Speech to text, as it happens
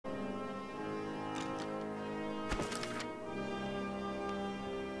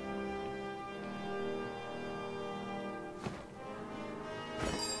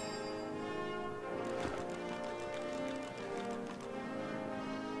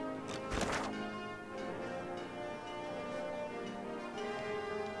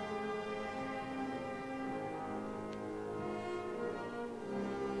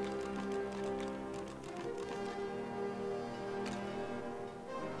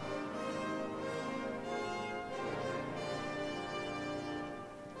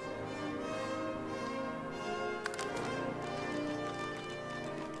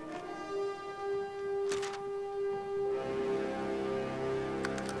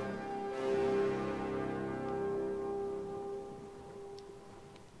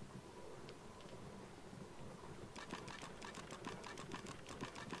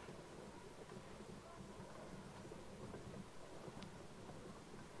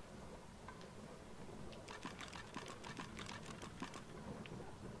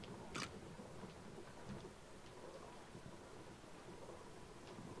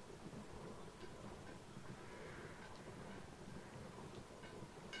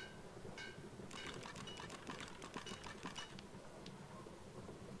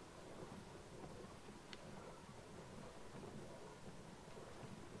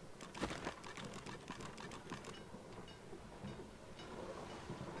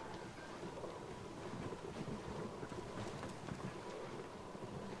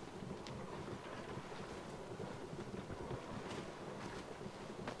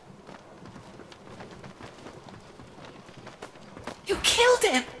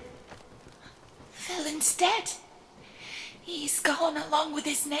killed him. Villain's dead. He's gone along with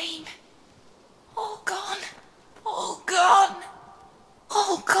his name. All gone. All gone.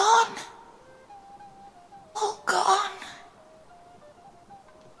 All gone. All gone.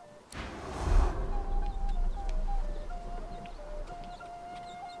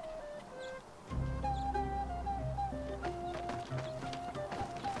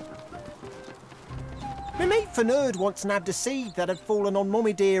 My mate Fernerd once nabbed a seed that had fallen on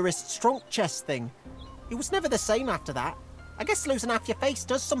Mummy Dearest's trunk chest thing. He was never the same after that. I guess losing half your face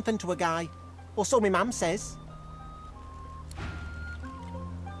does something to a guy. Or so my mum says.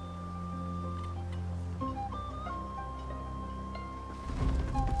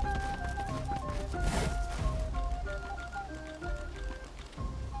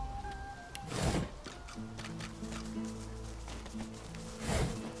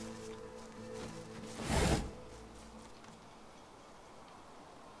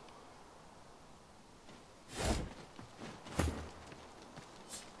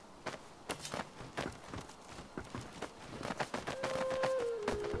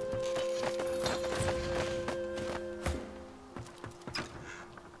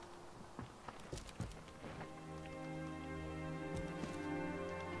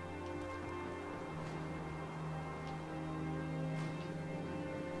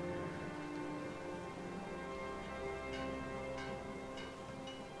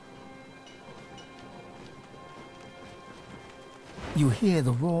 You hear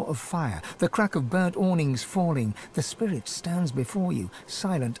the roar of fire, the crack of burnt awnings falling. The spirit stands before you,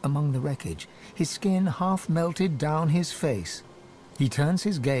 silent among the wreckage, his skin half melted down his face. He turns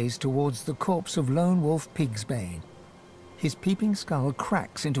his gaze towards the corpse of Lone Wolf Pigsbane. His peeping skull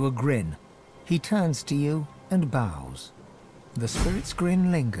cracks into a grin. He turns to you and bows. The spirit's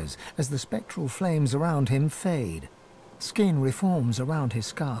grin lingers as the spectral flames around him fade. Skin reforms around his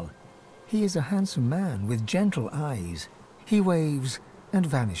skull. He is a handsome man with gentle eyes. He waves and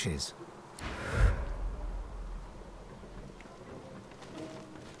vanishes.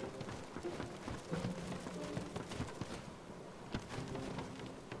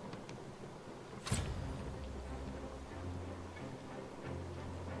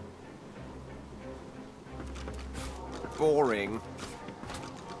 Boring.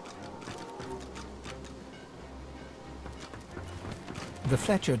 The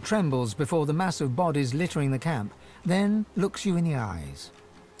Fletcher trembles before the mass of bodies littering the camp, then looks you in the eyes.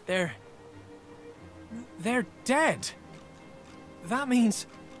 They're dead. That means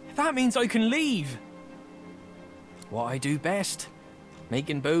I can leave. What I do best,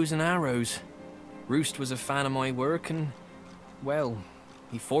 making bows and arrows. Roost was a fan of my work and, well,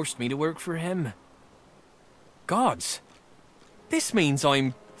 he forced me to work for him. Gods, this means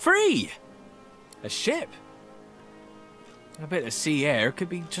I'm free. A ship. A bit of sea air could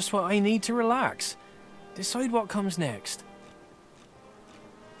be just what I need to relax. Decide what comes next.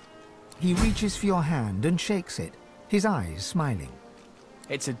 He reaches for your hand and shakes it, his eyes smiling.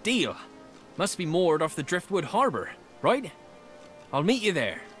 It's a deal. Must be moored off the Driftwood Harbour, right? I'll meet you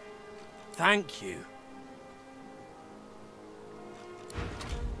there. Thank you.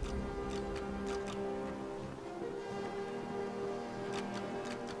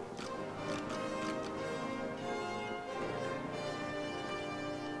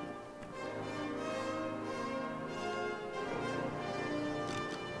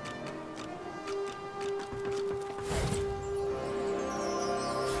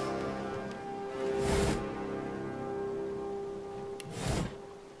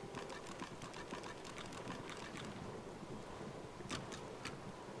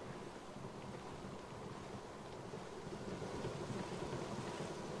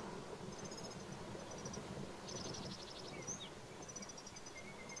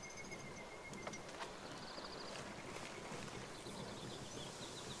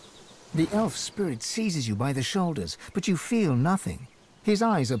 The elf spirit seizes you by the shoulders, but you feel nothing. His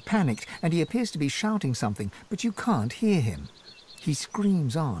eyes are panicked, and he appears to be shouting something, but you can't hear him. He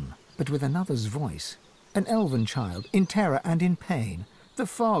screams on, but with another's voice. An elven child, in terror and in pain. The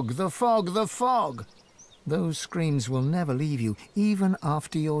fog, the fog, the fog! Those screams will never leave you, even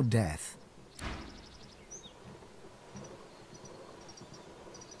after your death.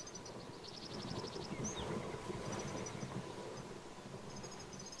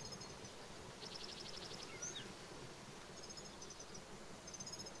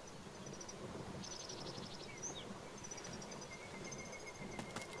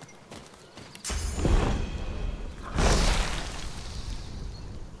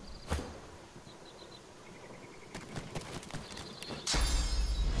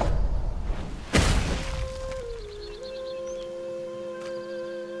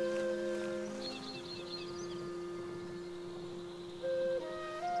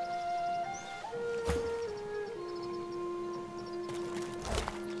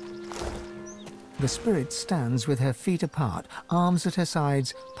 The spirit stands with her feet apart, arms at her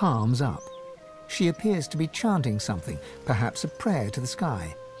sides, palms up. She appears to be chanting something, perhaps a prayer to the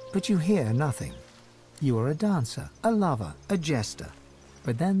sky, but you hear nothing. You are a dancer, a lover, a jester.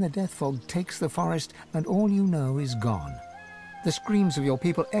 But then the death fog takes the forest and all you know is gone. The screams of your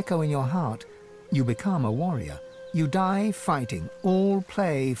people echo in your heart. You become a warrior. You die fighting, all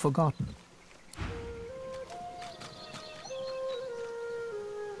play forgotten.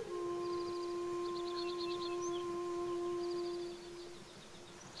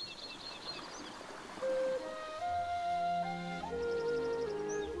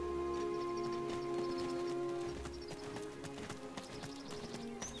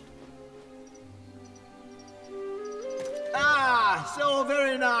 So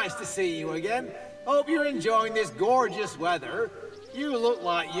very nice to see you again. Hope you're enjoying this gorgeous weather. You look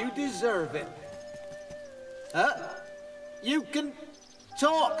like you deserve it. Huh? You can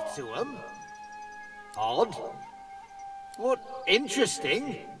talk to him? Odd. What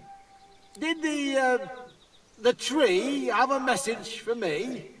interesting. Did the tree have a message for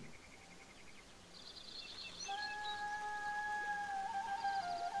me?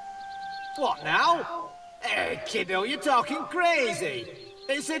 What now? Hey, kiddo, you're talking crazy.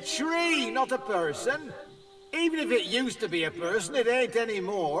 It's a tree, not a person. Even if it used to be a person, it ain't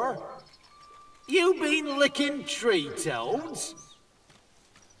anymore. You been licking tree toads?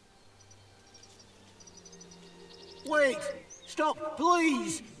 Wait, stop,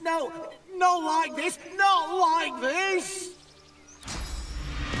 please. No, not like this, not like this.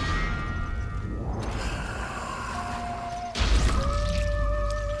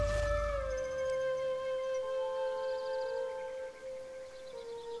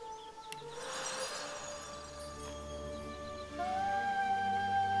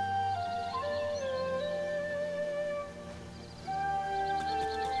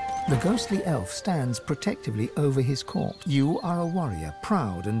 The ghostly elf stands protectively over his corpse. You are a warrior,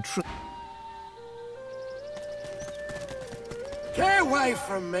 proud and true. Get away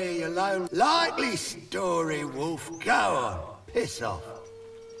from me, you lone, likely story wolf. Go on, piss off.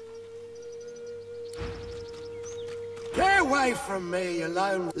 Get away from me, you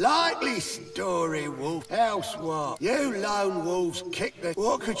lone, likely story wolf. Else what? You lone wolves kick the...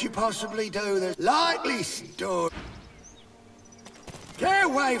 What could you possibly do that's likely story? Get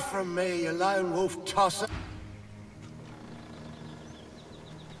away from me, you lone wolf tosser.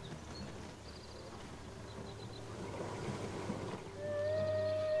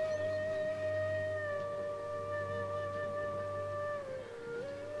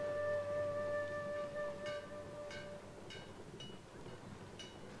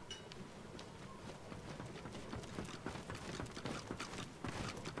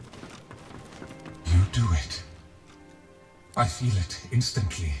 You do it. I feel it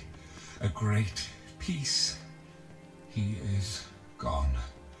instantly. A great peace. He is gone.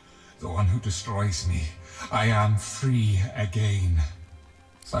 The one who destroys me. I am free again.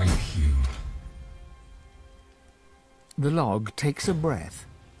 Thank you. The log takes a breath.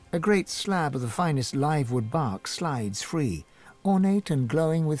 A great slab of the finest livewood bark slides free, ornate and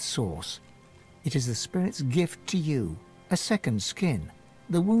glowing with sauce. It is the spirit's gift to you, a second skin.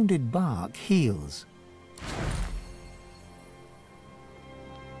 The wounded bark heals.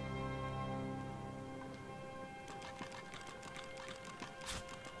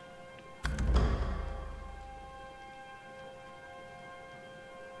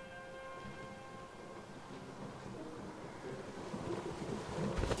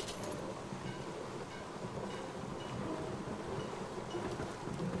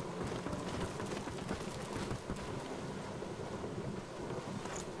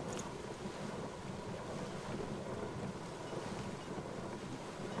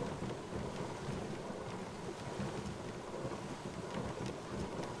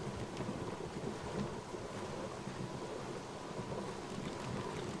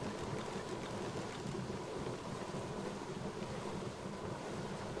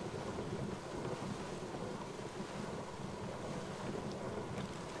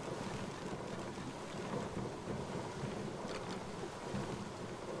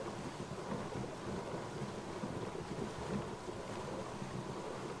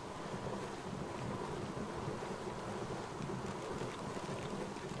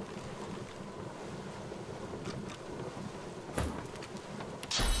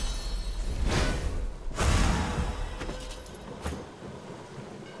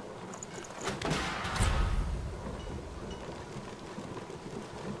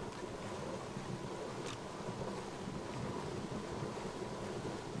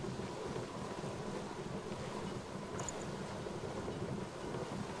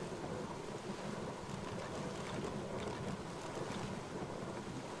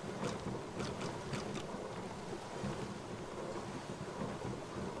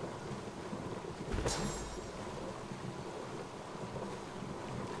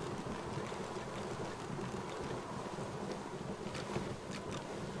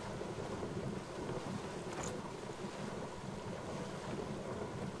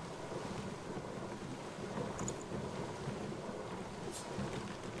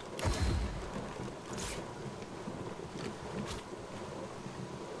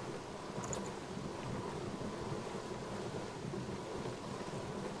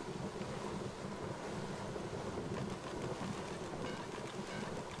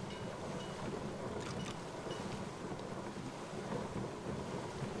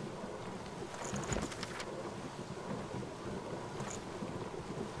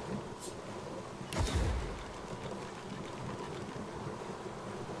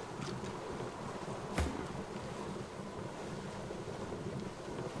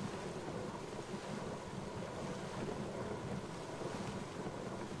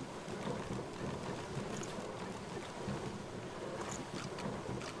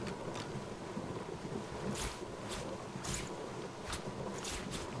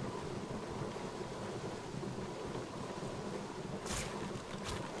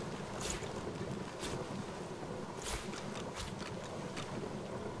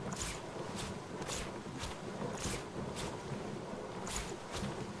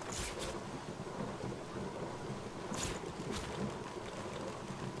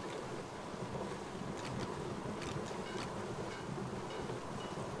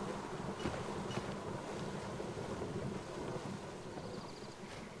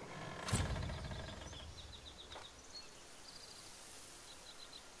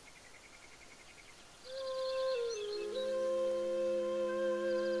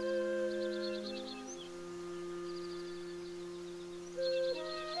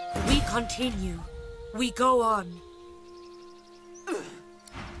 We continue. We go on.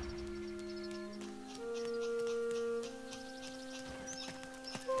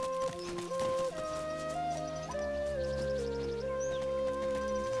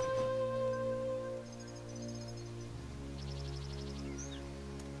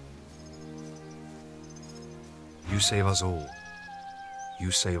 You save us all.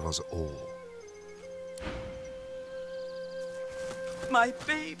 You save us all. My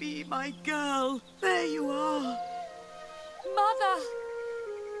baby, my girl, there you are. Mother!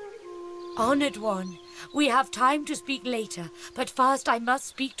 Honored one, we have time to speak later, but first I must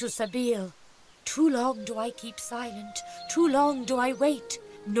speak to Sabine. Too long do I keep silent, too long do I wait,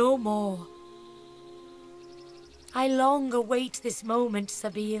 no more. I long await this moment,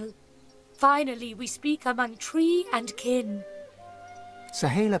 Sabine. Finally, we speak among tree and kin.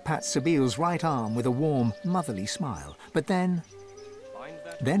 Sahela pats Sabile's right arm with a warm, motherly smile, but then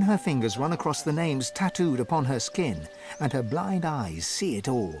her fingers run across the names tattooed upon her skin, and her blind eyes see it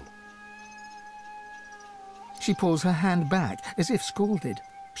all. She pulls her hand back, as if scalded,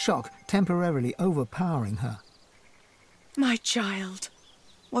 shock temporarily overpowering her. My child,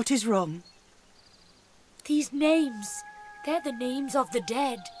 what is wrong? These names, they're the names of the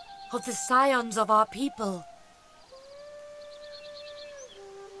dead, of the scions of our people.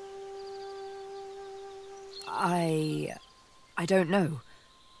 I don't know.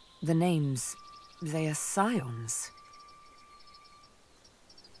 The names, they are scions.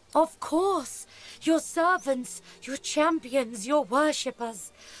 Of course! Your servants, your champions, your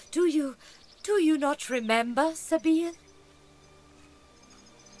worshippers. Do you not remember, Sabine?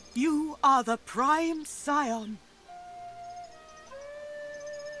 You are the prime scion.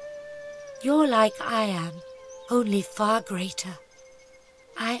 You're like I am, only far greater.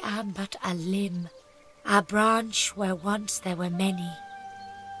 I am but a limb, a branch where once there were many.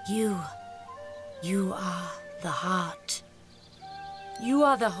 You are the heart. You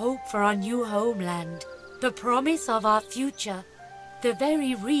are the hope for our new homeland, the promise of our future, the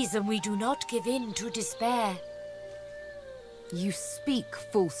very reason we do not give in to despair. You speak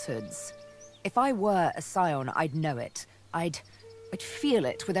falsehoods. If I were a scion, I'd know it. I'd feel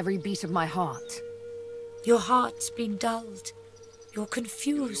it with every beat of my heart. Your heart's been dulled. You're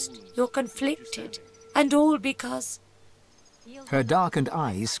confused. You're conflicted. And all because... Her darkened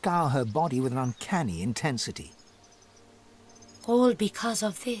eyes scour her body with an uncanny intensity. All because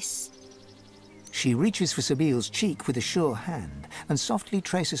of this. She reaches for Sabile's cheek with a sure hand and softly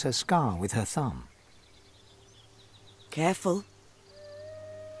traces her scar with her thumb. Careful.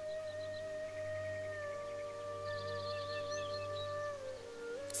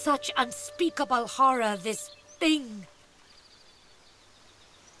 Such unspeakable horror, this thing.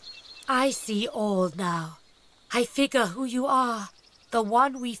 I see all now. I figure who you are, the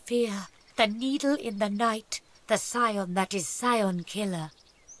one we fear, the needle in the night, the scion that is scion killer.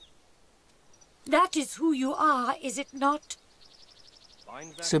 That is who you are, is it not?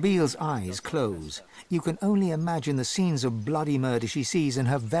 Sabile's eyes close. You can only imagine the scenes of bloody murder she sees in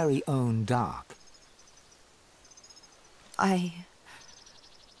her very own dark. I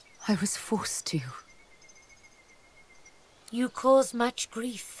was forced to. You cause much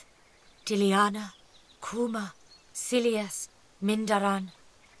grief. Diliana, Kuma, Silius, Mindaran,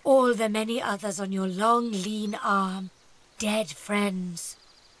 all the many others on your long, lean arm, dead friends.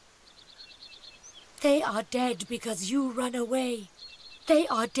 They are dead because you run away. They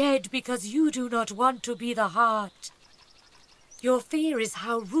are dead because you do not want to be the heart. Your fear is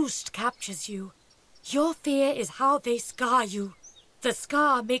how Roost captures you. Your fear is how they scar you. The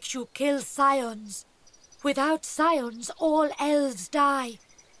scar makes you kill scions. Without scions, all elves die.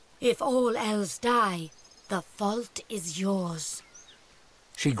 If all elves die, the fault is yours.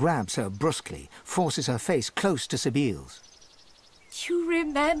 She grabs her brusquely, forces her face close to Sabile's. You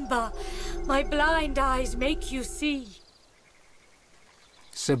remember. My blind eyes make you see.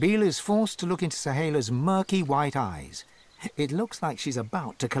 Sabile is forced to look into Sahela's murky white eyes. It looks like she's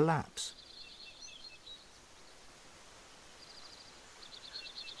about to collapse.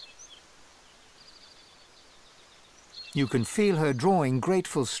 You can feel her drawing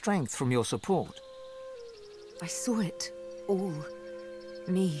grateful strength from your support. I saw it all.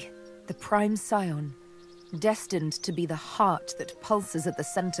 Me, the prime scion, destined to be the heart that pulses at the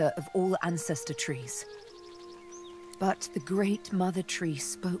center of all ancestor trees. But the great mother tree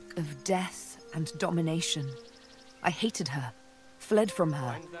spoke of death and domination. I hated her, fled from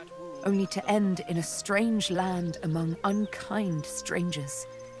her, only to end in a strange land among unkind strangers.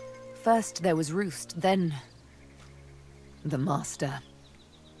 First there was Roost, then the master.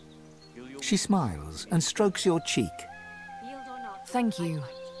 She smiles and strokes your cheek. Thank you.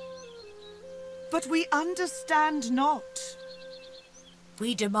 But we understand not.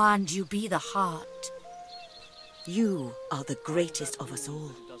 We demand you be the heart. You are the greatest of us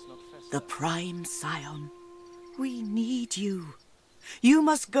all, the prime scion. We need you. You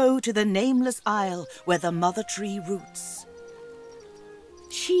must go to the nameless isle where the mother tree roots.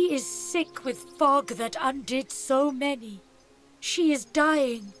 She is sick with fog that undid so many. She is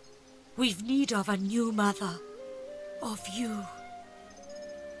dying. We've need of a new mother. Of you.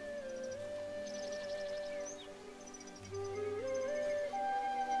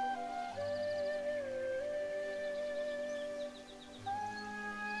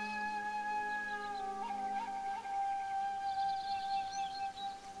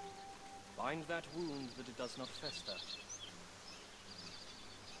 Bind that wound that it does not fester.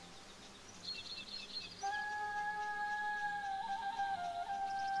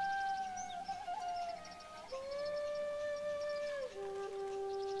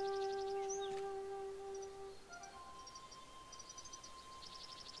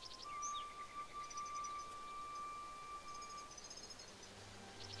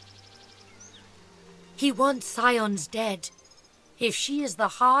 He wants Scions dead. If she is the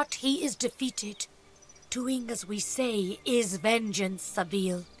heart, he is defeated. Doing as we say is vengeance,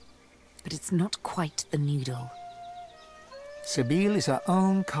 Sabine. But it's not quite the needle. Sabine is her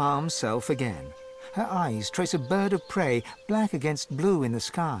own calm self again. Her eyes trace a bird of prey, black against blue in the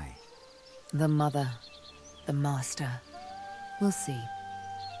sky. The mother, the master. We'll see.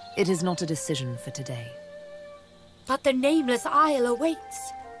 It is not a decision for today. But the nameless isle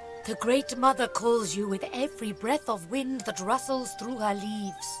awaits. The Great Mother calls you with every breath of wind that rustles through her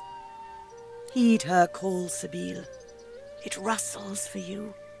leaves. Heed her call, Sabine. It rustles for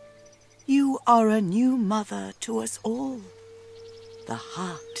you. You are a new mother to us all. The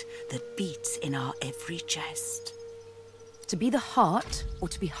heart that beats in our every chest. To be the heart, or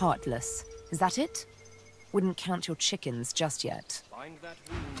to be heartless? Is that it? Wouldn't count your chickens just yet. Bind that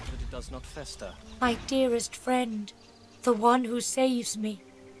wound that it does not fester. My dearest friend, the one who saves me.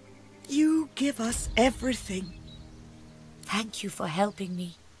 You give us everything. Thank you for helping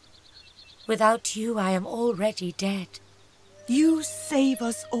me. Without you, I am already dead. You save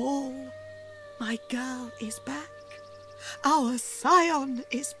us all. My girl is back. Our scion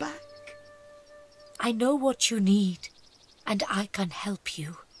is back. I know what you need, and I can help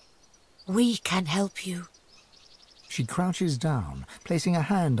you. We can help you. She crouches down, placing a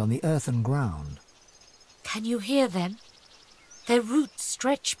hand on the earthen ground. Can you hear them? Their roots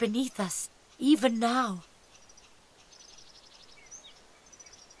stretch beneath us, even now.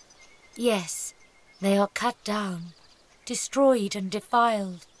 Yes, they are cut down, destroyed and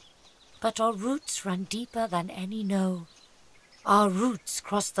defiled. But our roots run deeper than any know. Our roots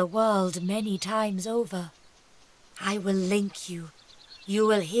cross the world many times over. I will link you. You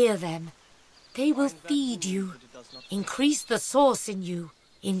will hear them. They will feed you, increase the source in you,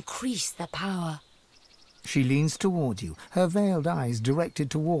 increase the power. She leans toward you, her veiled eyes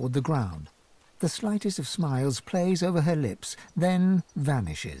directed toward the ground. The slightest of smiles plays over her lips, then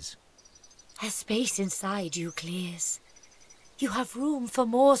vanishes. A space inside you clears. You have room for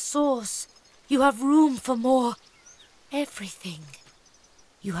more source. You have room for more everything.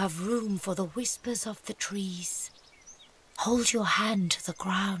 You have room for the whispers of the trees. Hold your hand to the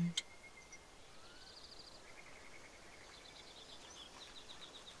ground.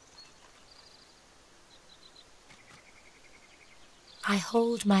 I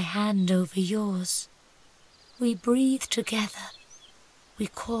hold my hand over yours. We breathe together. We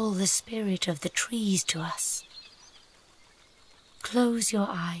call the spirit of the trees to us. Close your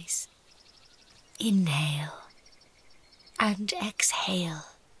eyes. Inhale and exhale.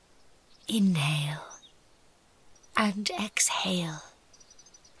 Inhale and exhale.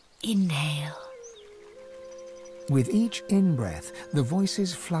 Inhale. With each in-breath, the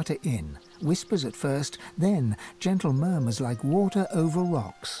voices flutter in, whispers at first, then gentle murmurs like water over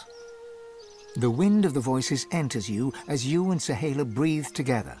rocks. The wind of the voices enters you as you and Sahala breathe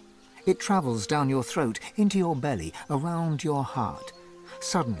together. It travels down your throat, into your belly, around your heart.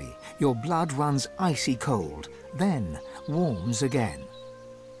 Suddenly, your blood runs icy cold, then warms again.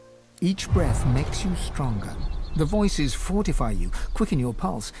 Each breath makes you stronger. The voices fortify you, quicken your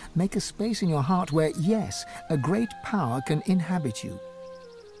pulse, make a space in your heart where, yes, a great power can inhabit you.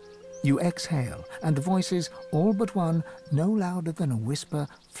 You exhale, and the voices, all but one, no louder than a whisper,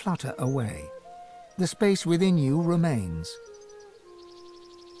 flutter away. The space within you remains.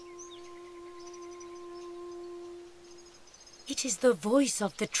 It is the voice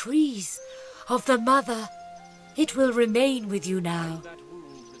of the trees, of the mother. It will remain with you now.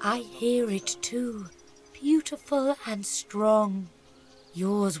 I hear it too, beautiful and strong.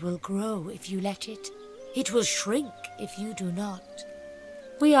 Yours will grow if you let it. It will shrink if you do not.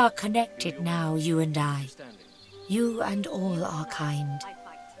 We are connected now, you and I. You and all our kind.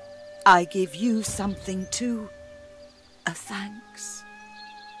 I give you something too. A thanks.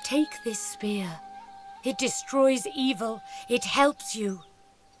 Take this spear. It destroys evil. It helps you.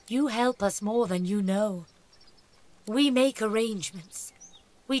 You help us more than you know. We make arrangements.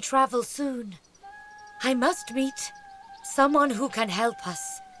 We travel soon. I must meet someone who can help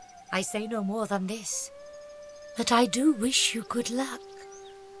us. I say no more than this. But I do wish you good luck.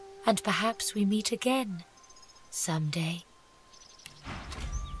 And perhaps we meet again someday.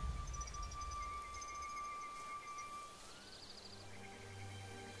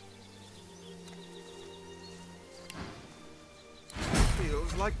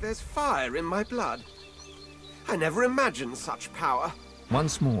 Feels like there's fire in my blood. I never imagined such power.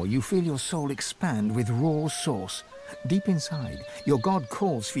 Once more, you feel your soul expand with raw source. Deep inside, your god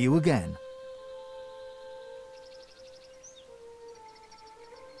calls for you again.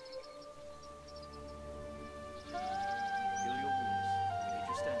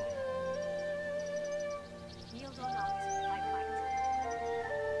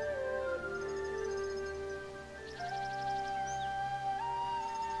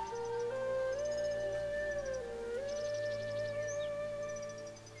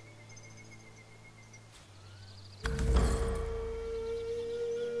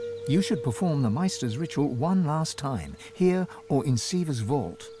 You should perform the Meister's ritual one last time, here or in Siva's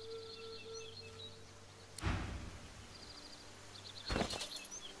vault.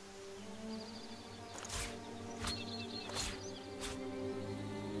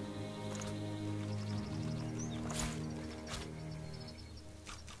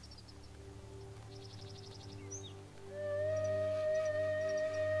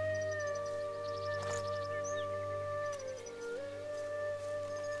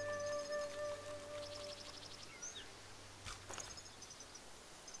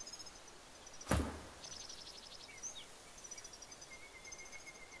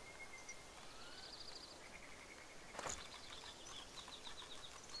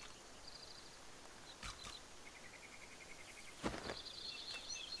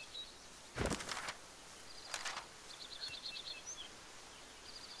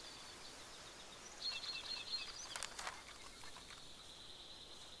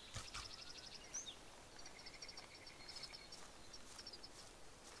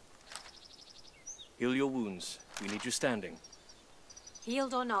 Heal your wounds. We need you standing.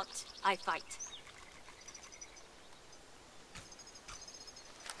 Healed or not, I fight.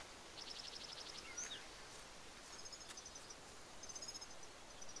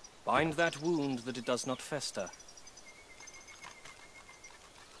 Bind that wound that it does not fester.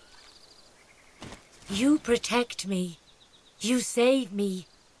 You protect me. You save me.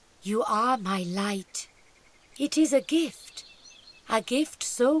 You are my light. It is a gift. A gift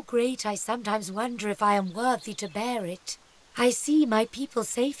so great I sometimes wonder if I am worthy to bear it. I see my people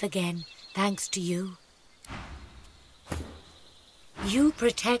safe again, thanks to you. You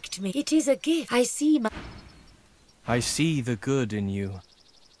protect me. It is a gift. I see the good in you.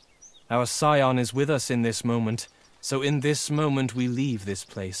 Our scion is with us in this moment, so in this moment we leave this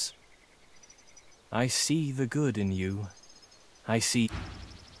place. I see the good in you. I see...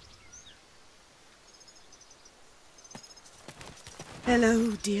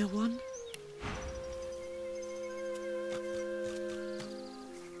 Hello, dear one.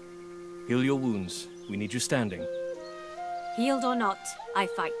 Heal your wounds. We need you standing. Healed or not, I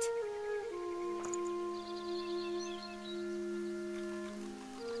fight.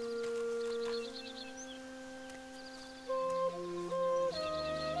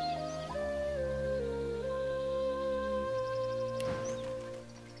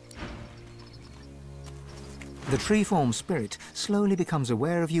 The tree-form spirit slowly becomes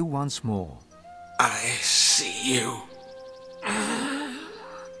aware of you once more. I see you.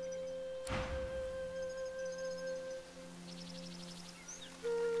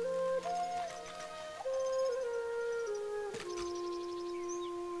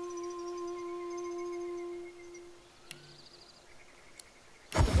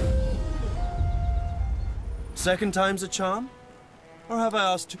 Second time's a charm? Or have I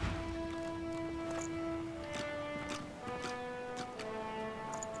asked to...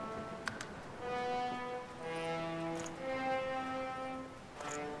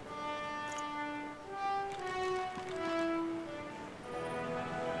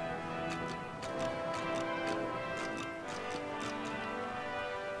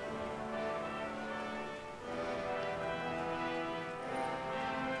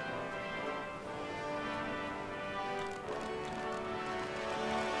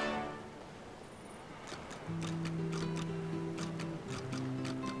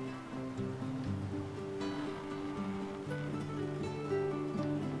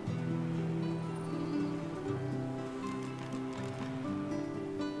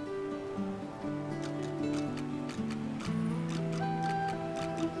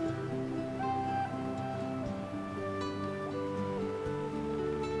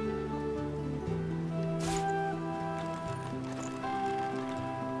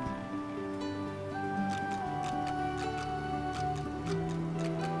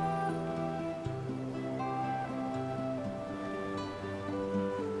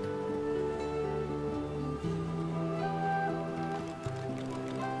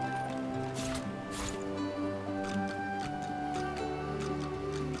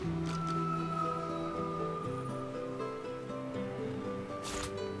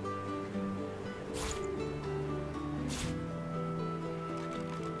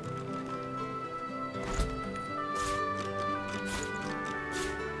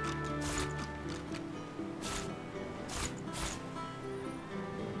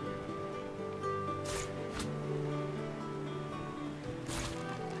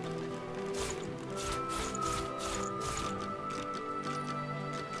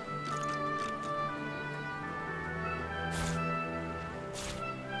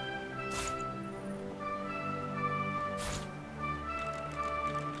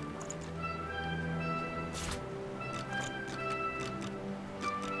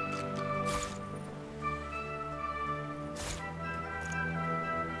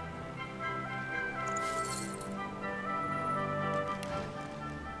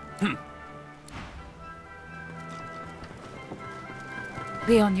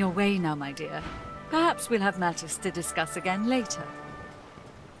 Be on your way now, my dear. Perhaps we'll have matters to discuss again later.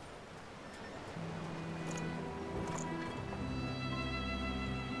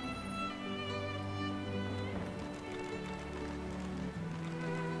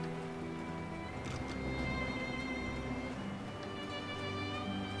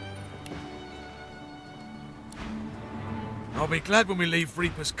 I'll be glad when we leave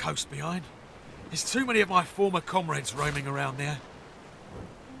Reaper's Coast behind. There's too many of my former comrades roaming around there.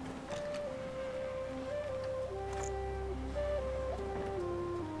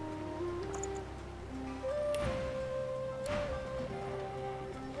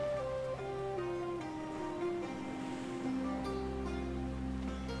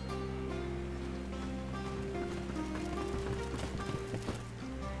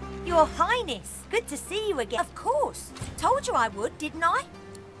 Your Highness, good to see you again. Of course. Told you I would, didn't I?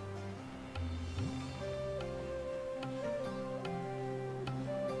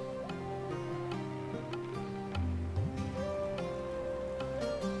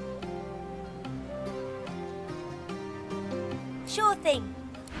 Sure thing.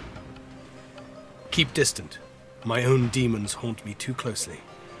 Keep distant. My own demons haunt me too closely.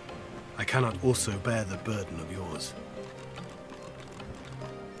 I cannot also bear the burden of yours.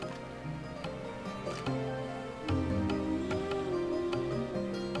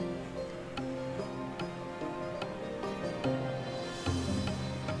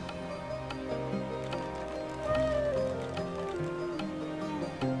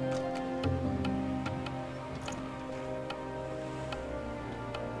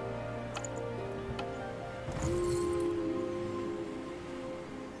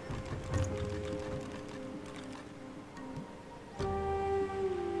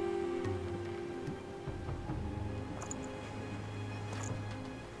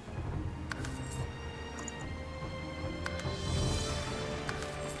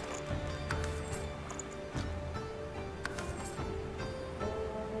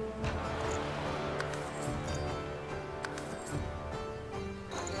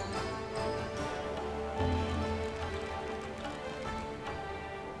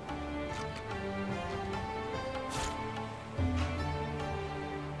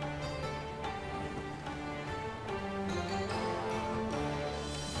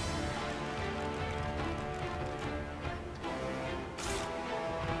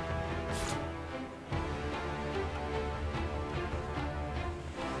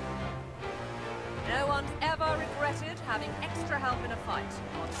 No one's ever regretted having extra help in a fight.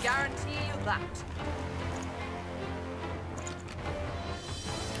 I'll guarantee you that.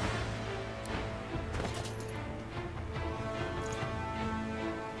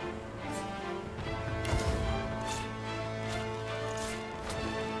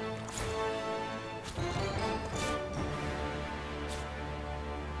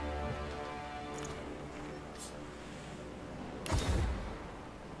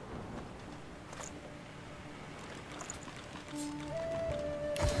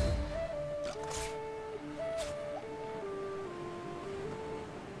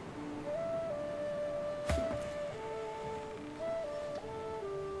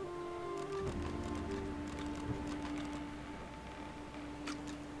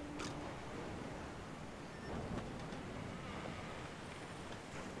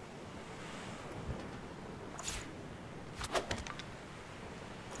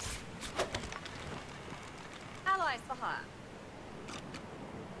 Allies for hire.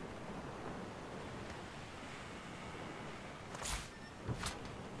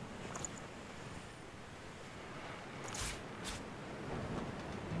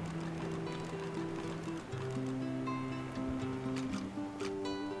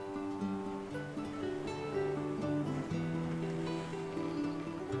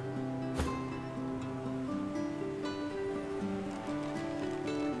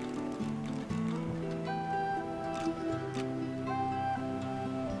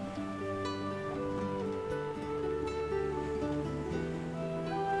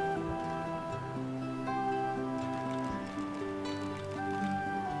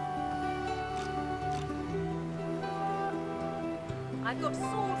 I've got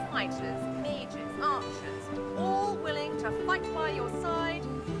sword fighters, mages, archers, all willing to fight by your side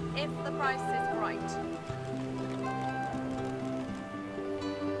if the price is right.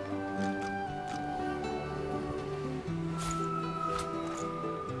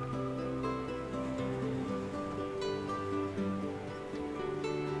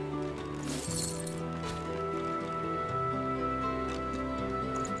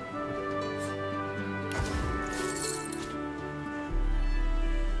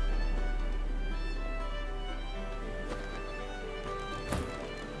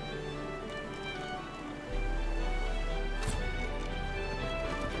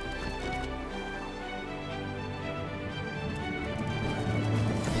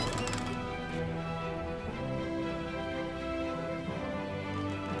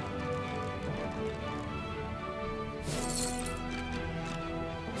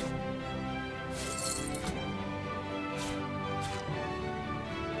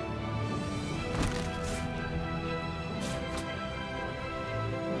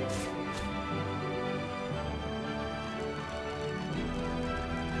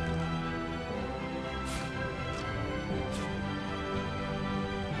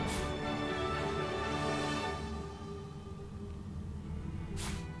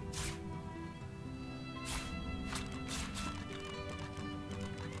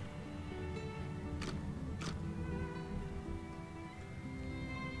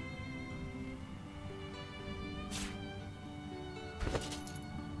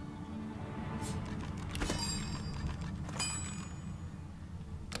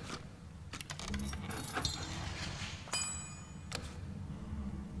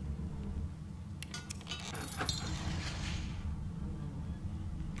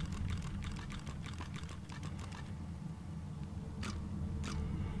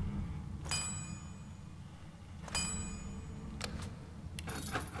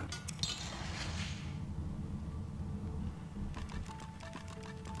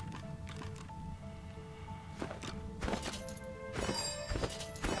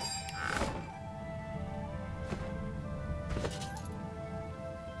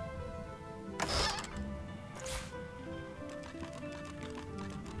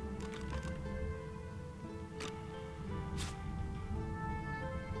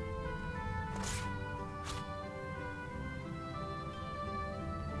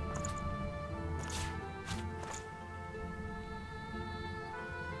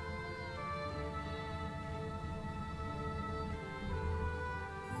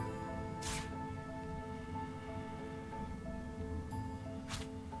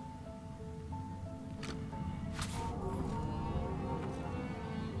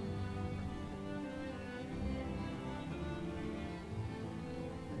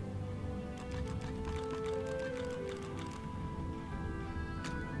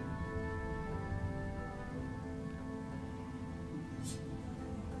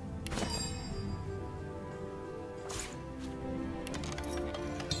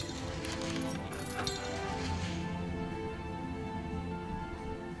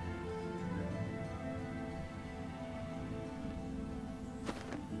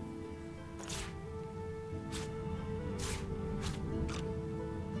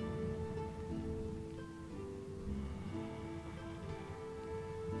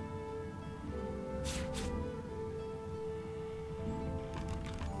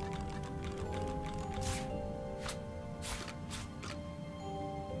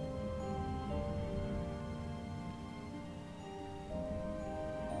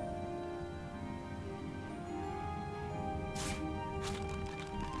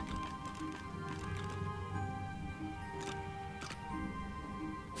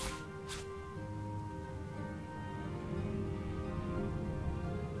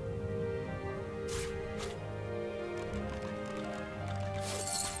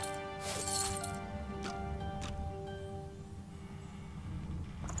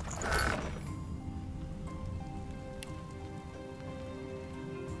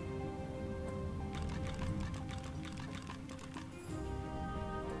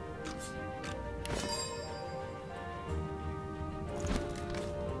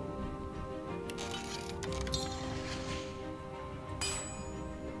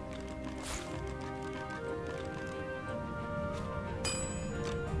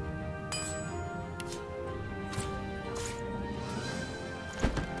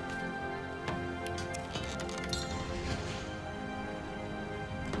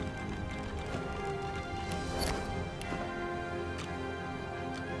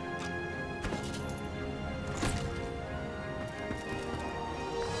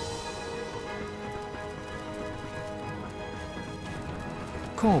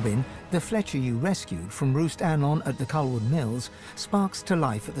 Corbin, the Fletcher you rescued from Roost Anon at the Culwood Mills, sparks to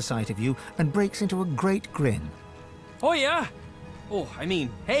life at the sight of you and breaks into a great grin. Oh, yeah? Oh, I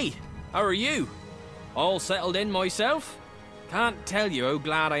mean, hey, how are you? All settled in myself? Can't tell you how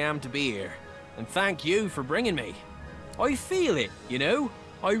glad I am to be here. And thank you for bringing me. I feel it, you know?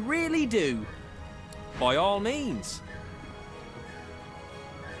 I really do. By all means.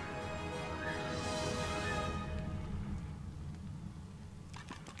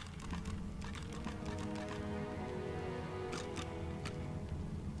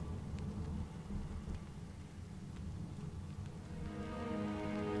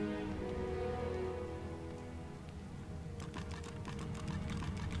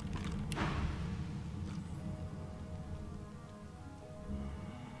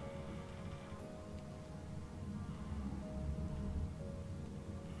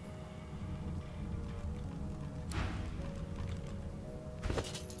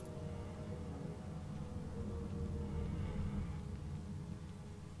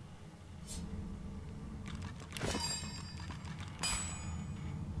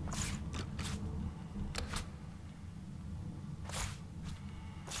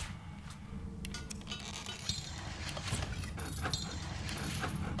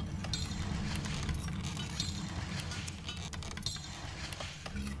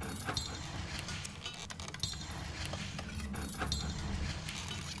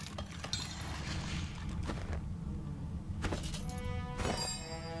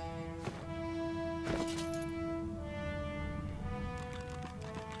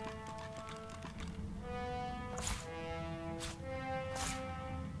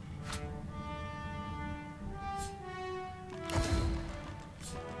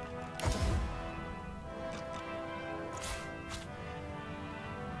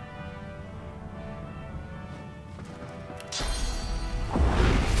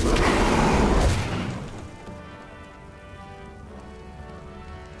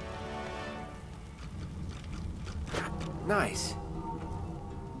 Nice.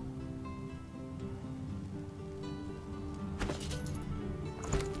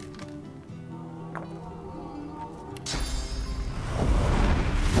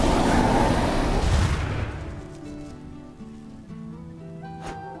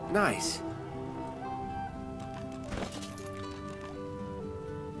 Nice.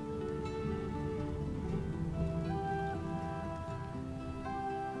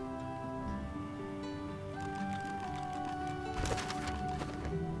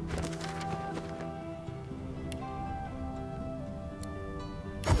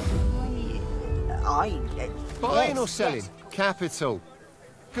 Buying or selling? Capital.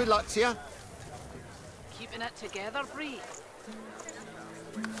 Good luck to you. Keeping it together, Bree.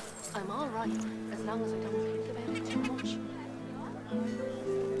 I'm all right, as long as I don't think about it too much.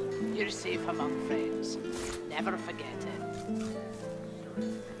 You're safe among friends. Never forget it.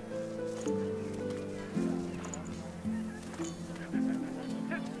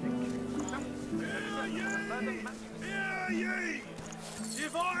 Hear ye!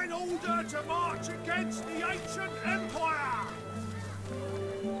 Divine order to march against the ancient empire!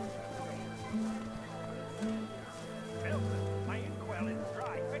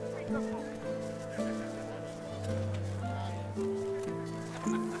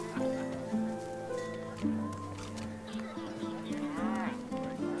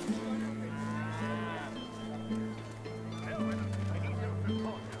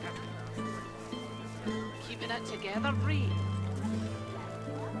 Keeping it together, Bree.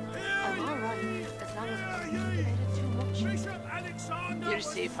 I'm all right, as long as I don't think about it too much. You're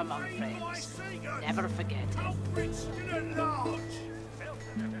safe among friends. Never forget it.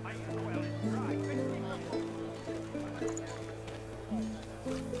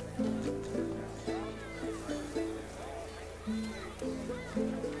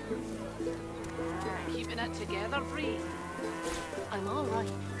 Keeping it together, Bree. I'm all right,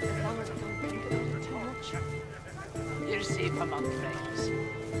 as long as I don't think about it too much. You're safe among friends.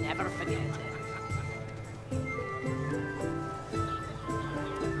 Never forget it.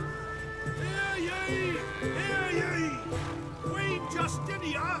 Hear ye! Hear ye! Queen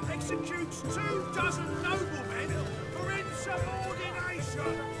Justinia executes 24 noblemen for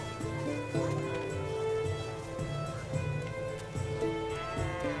insubordination!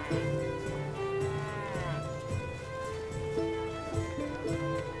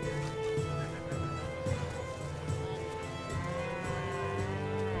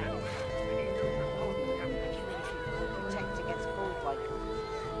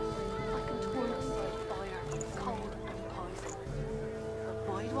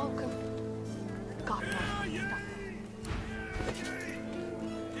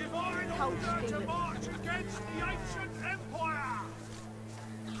 Hold still. March against the ancient empire!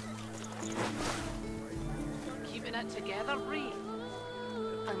 Keeping it together, Bree.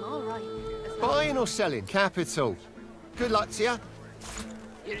 I'm all right. Buying or selling? Capital. Good luck to you.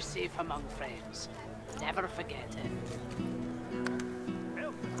 You're safe among friends. Never forget it.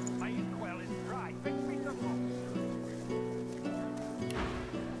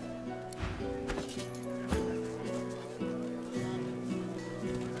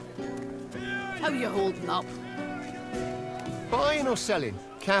 How you holding up? Buying or selling?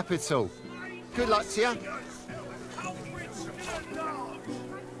 Capital. Good luck to you.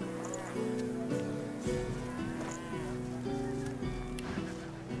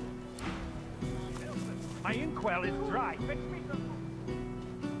 My inkwell is dry.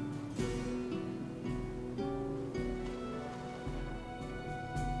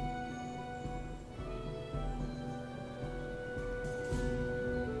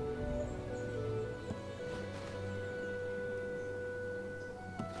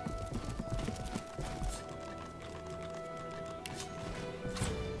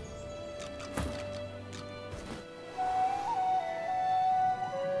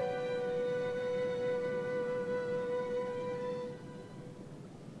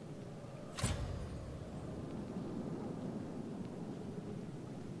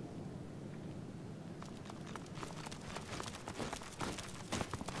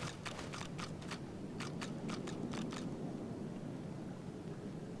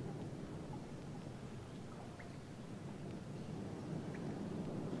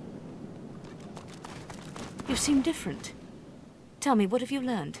 You seem different. Tell me, what have you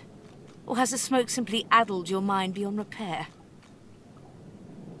learned? Or has the smoke simply addled your mind beyond repair?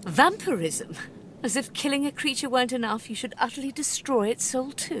 Vampirism? As if killing a creature weren't enough, you should utterly destroy its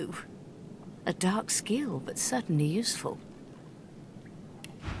soul too. A dark skill, but certainly useful.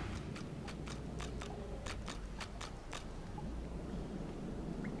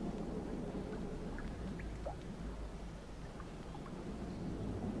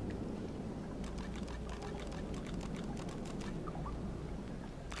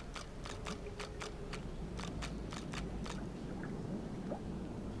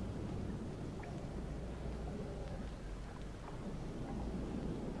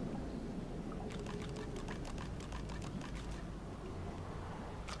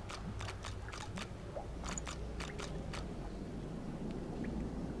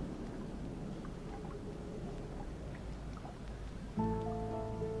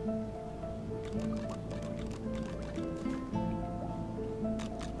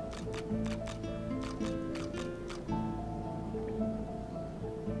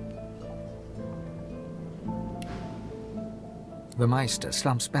 The Meister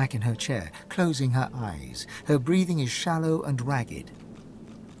slumps back in her chair, closing her eyes. Her breathing is shallow and ragged.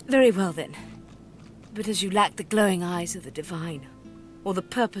 Very well then. But as you lack the glowing eyes of the divine, or the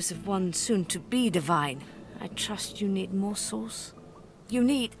purpose of one soon to be divine, I trust you need more source. You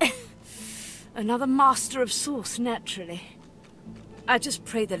need another master of source, naturally. I just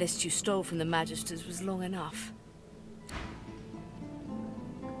pray the list you stole from the Magisters was long enough.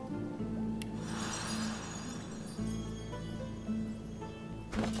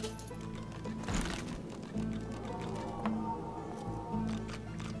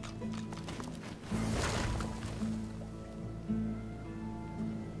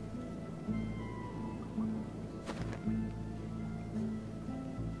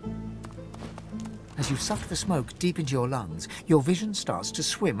 As you suck the smoke deep into your lungs, your vision starts to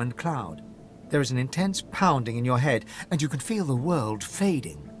swim and cloud. There is an intense pounding in your head, and you can feel the world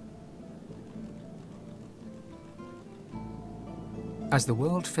fading. As the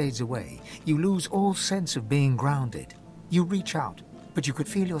world fades away, you lose all sense of being grounded. You reach out, but you could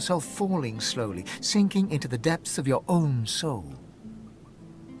feel yourself falling slowly, sinking into the depths of your own soul.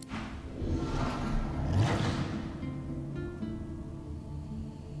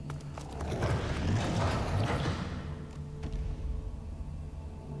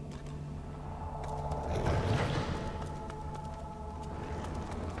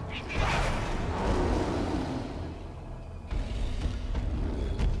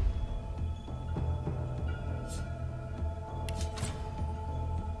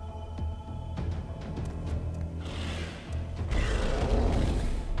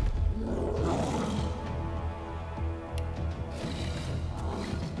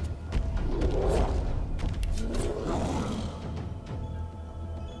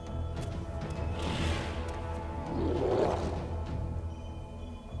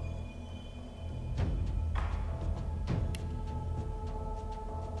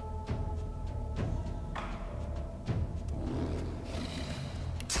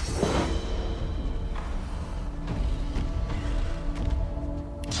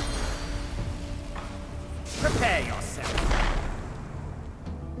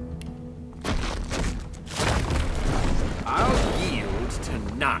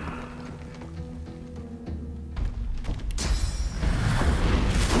 None.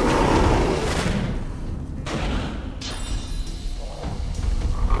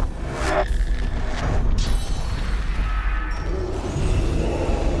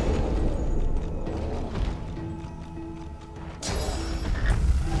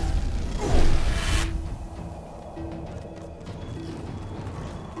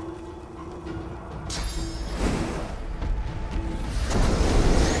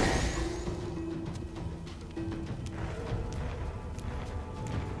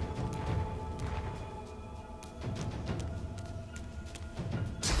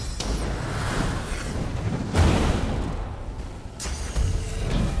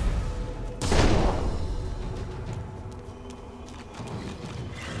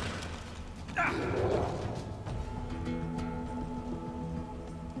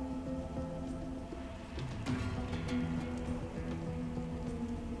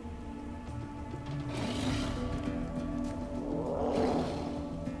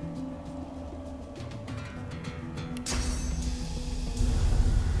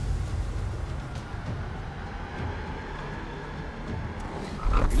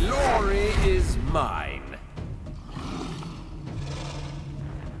 Glory is mine.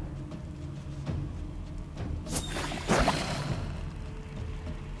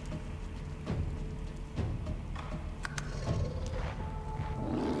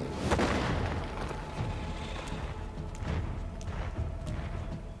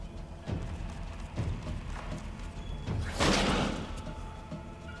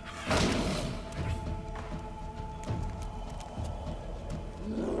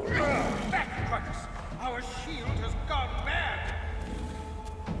 Our shield has gone mad!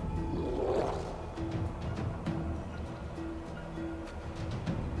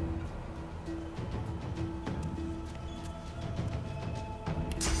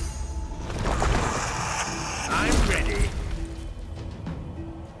 I'm ready.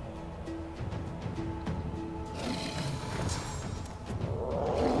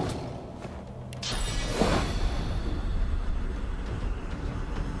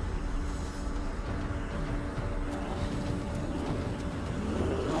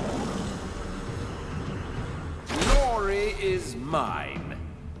 Glory is mine.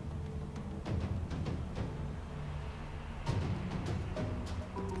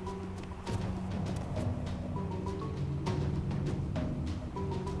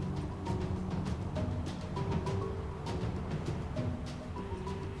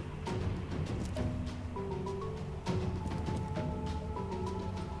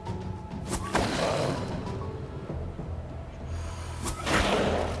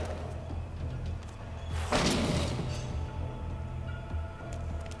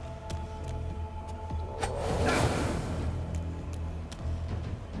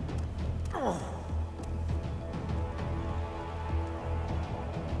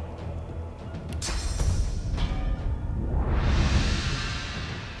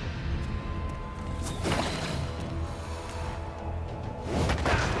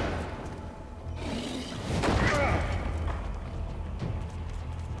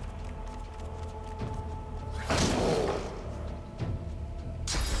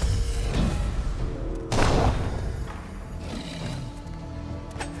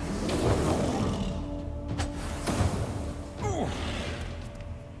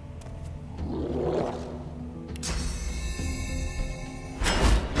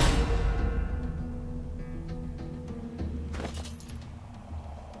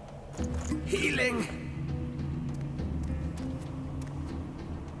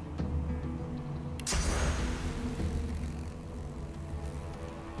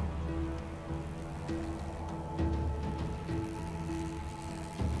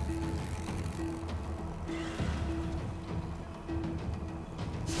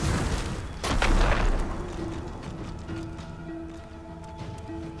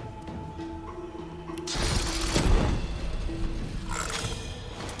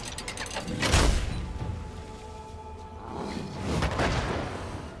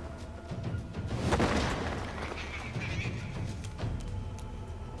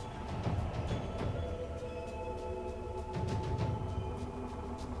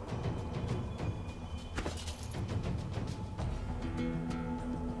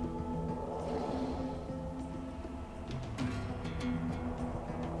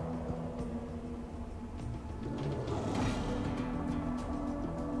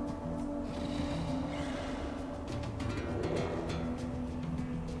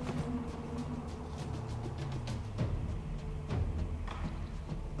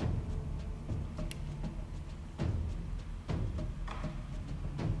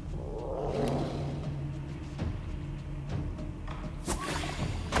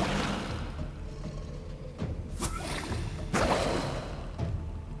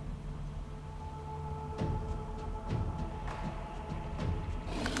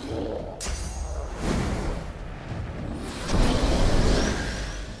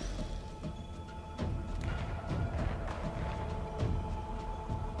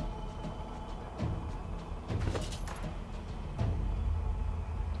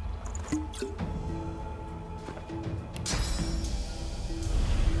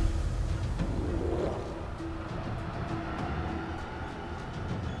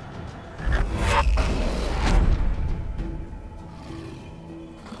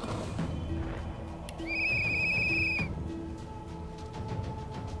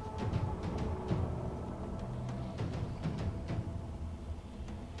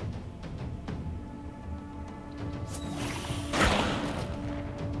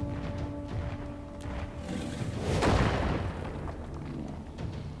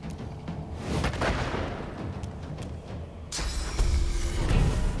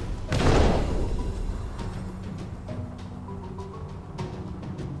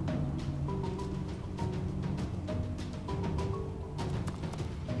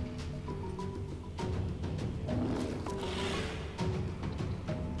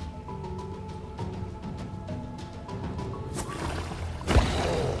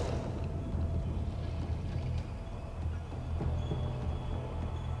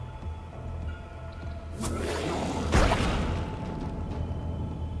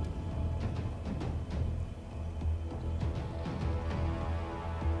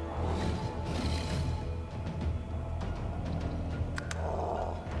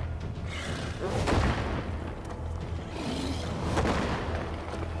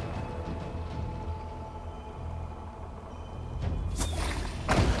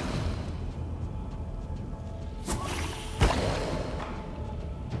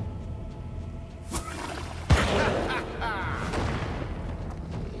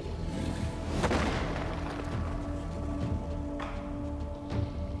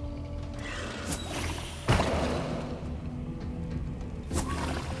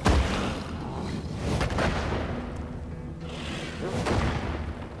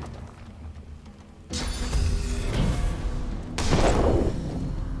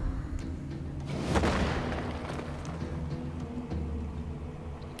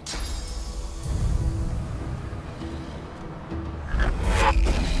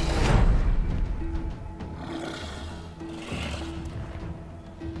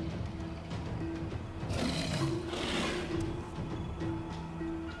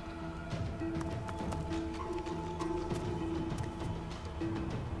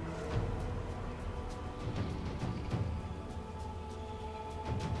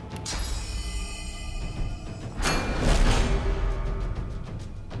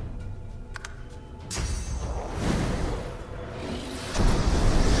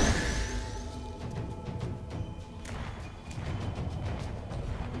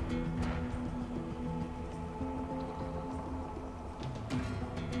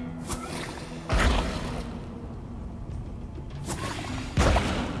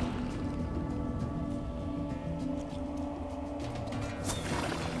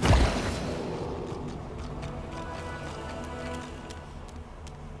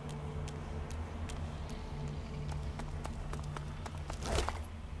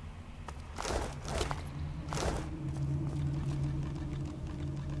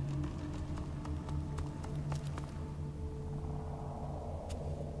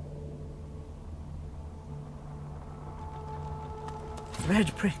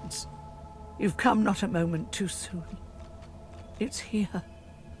 Red Prince, you've come not a moment too soon. It's here.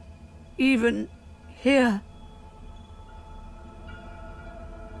 Even here.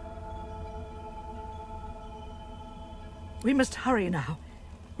 We must hurry now.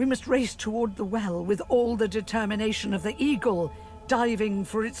 We must race toward the well with all the determination of the eagle diving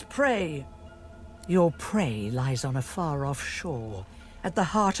for its prey. Your prey lies on a far-off shore, at the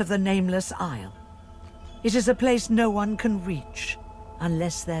heart of the Nameless Isle. It is a place no one can reach,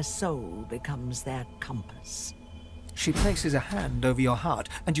 unless their soul becomes their compass. She places a hand over your heart,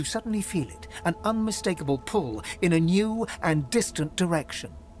 and you suddenly feel it, an unmistakable pull in a new and distant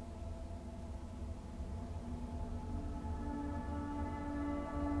direction.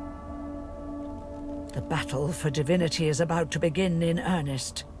 The battle for divinity is about to begin in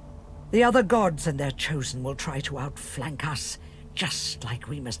earnest. The other gods and their chosen will try to outflank us, just like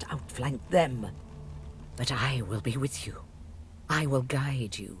we must outflank them. But I will be with you. I will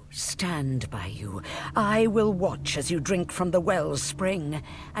guide you, stand by you. I will watch as you drink from the well's spring,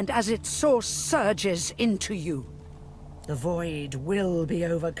 and as its source surges into you. The void will be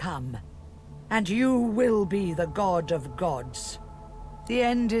overcome, and you will be the god of gods. The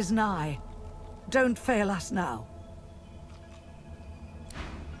end is nigh. Don't fail us now.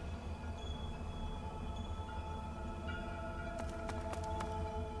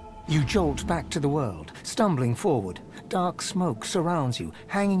 You jolt back to the world, stumbling forward. Dark smoke surrounds you,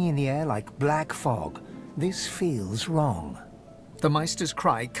 hanging in the air like black fog. This feels wrong. The Meister's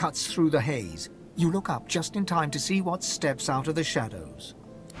cry cuts through the haze. You look up just in time to see what steps out of the shadows.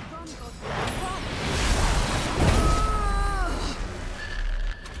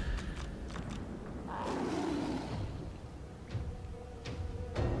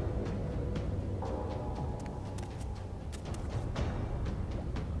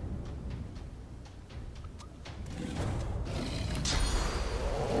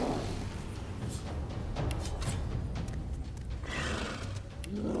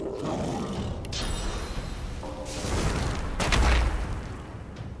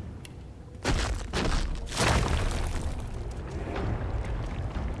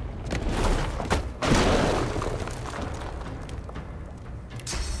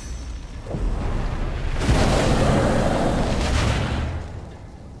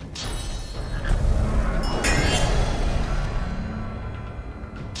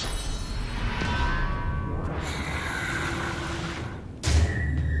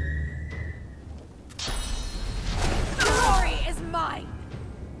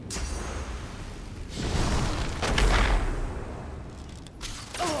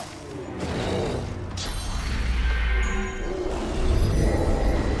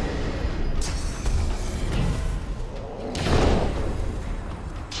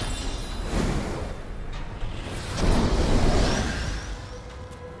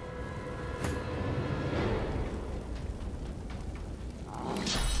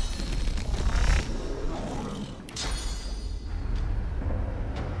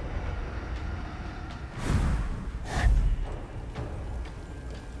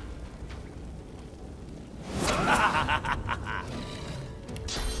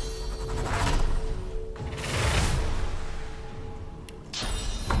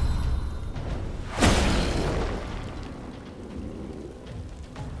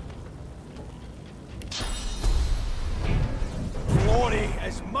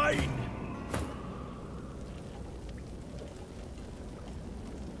 Is mine!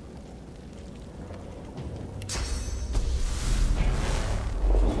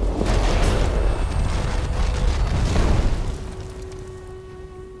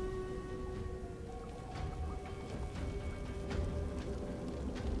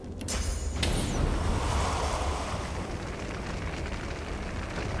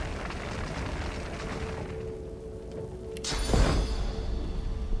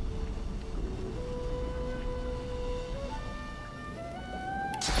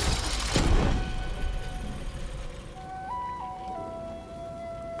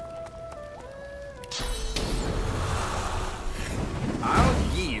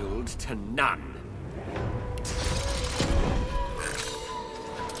 To none.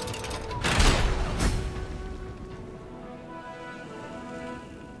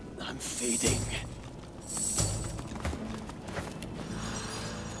 I'm fading.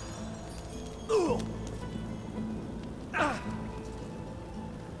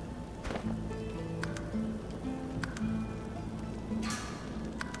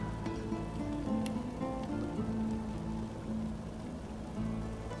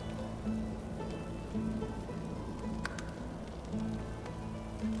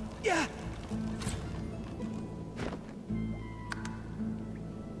 Yeah!